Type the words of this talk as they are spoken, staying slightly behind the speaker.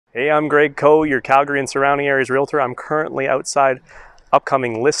Hey, I'm Greg Coe, your Calgary and surrounding areas realtor. I'm currently outside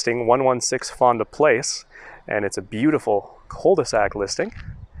upcoming listing 116 Fonda Place, and it's a beautiful cul-de-sac listing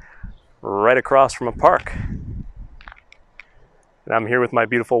right across from a park. And I'm here with my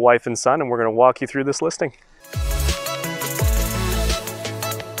beautiful wife and son, and we're going to walk you through this listing.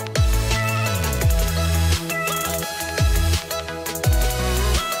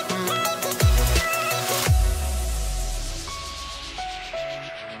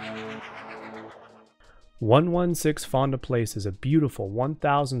 "116 Fonda Place is a beautiful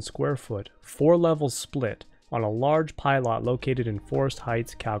 1,000 square foot, 4-level split on a large pilot located in Forest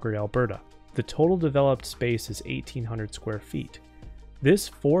Heights, Calgary, Alberta. The total developed space is 1,800 square feet. This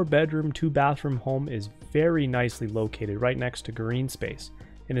 4-bedroom, 2-bathroom home is very nicely located right next to green space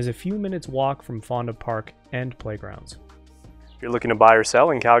and is a few minutes walk from Fonda Park and playgrounds. If you're looking to buy or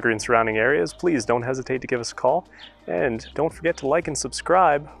sell in Calgary and surrounding areas, please don't hesitate to give us a call, and don't forget to like and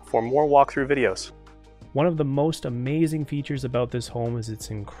subscribe for more walkthrough videos. One of the most amazing features about this home is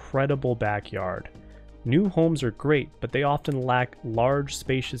its incredible backyard. New homes are great, but they often lack large,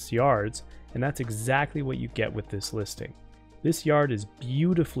 spacious yards, and that's exactly what you get with this listing. This yard is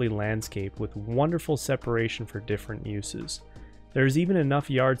beautifully landscaped with wonderful separation for different uses. There is even enough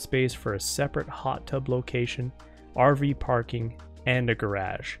yard space for a separate hot tub location, RV parking, and a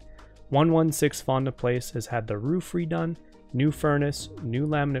garage. 116 Fonda Place has had the roof redone, new furnace, new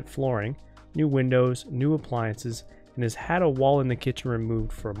laminate flooring, new windows, new appliances, and has had a wall in the kitchen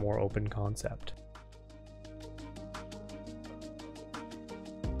removed for a more open concept.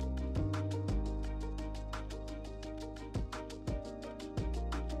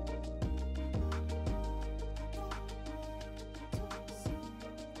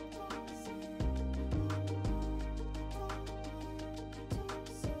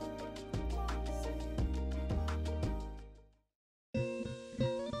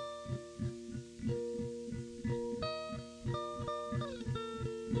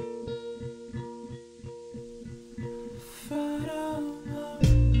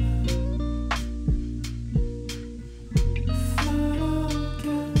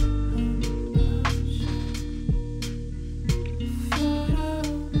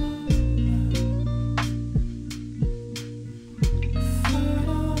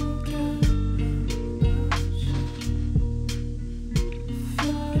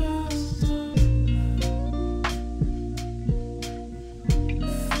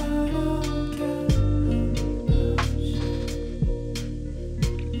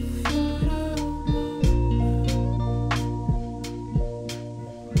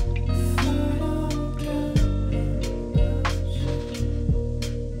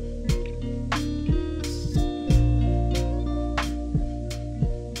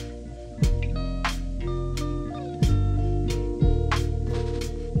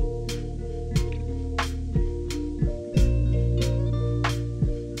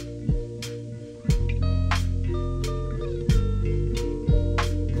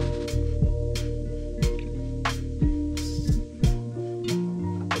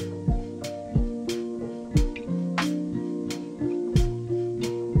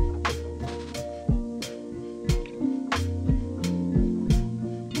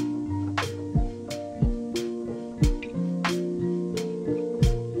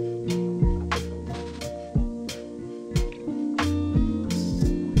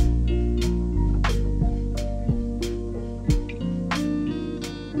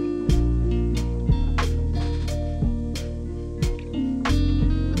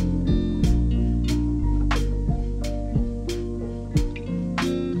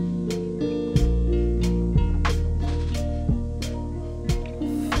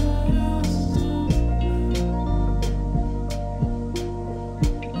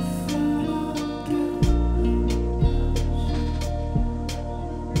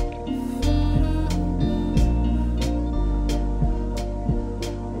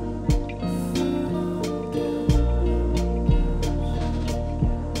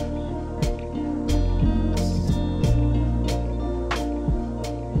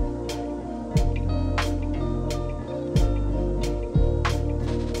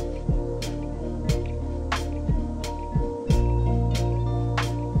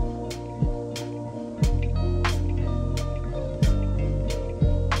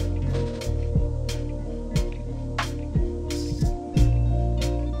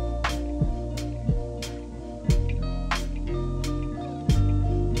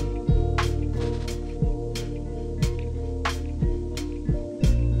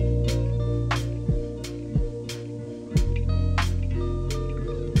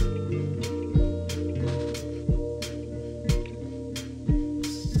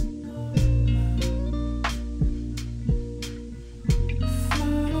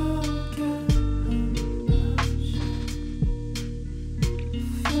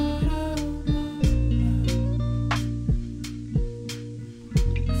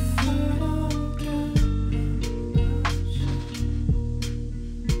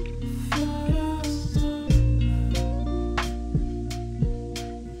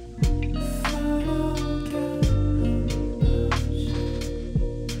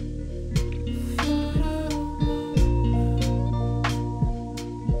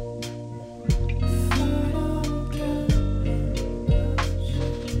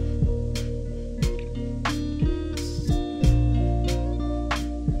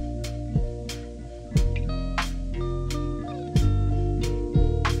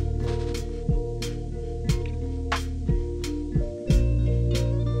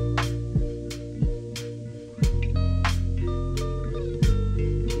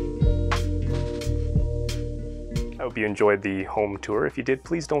 hope you enjoyed the home tour. If you did,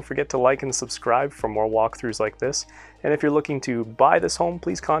 please don't forget to like and subscribe for more walkthroughs like this. And if you're looking to buy this home,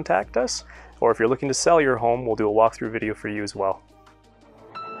 please contact us. Or if you're looking to sell your home, we'll do a walkthrough video for you as well.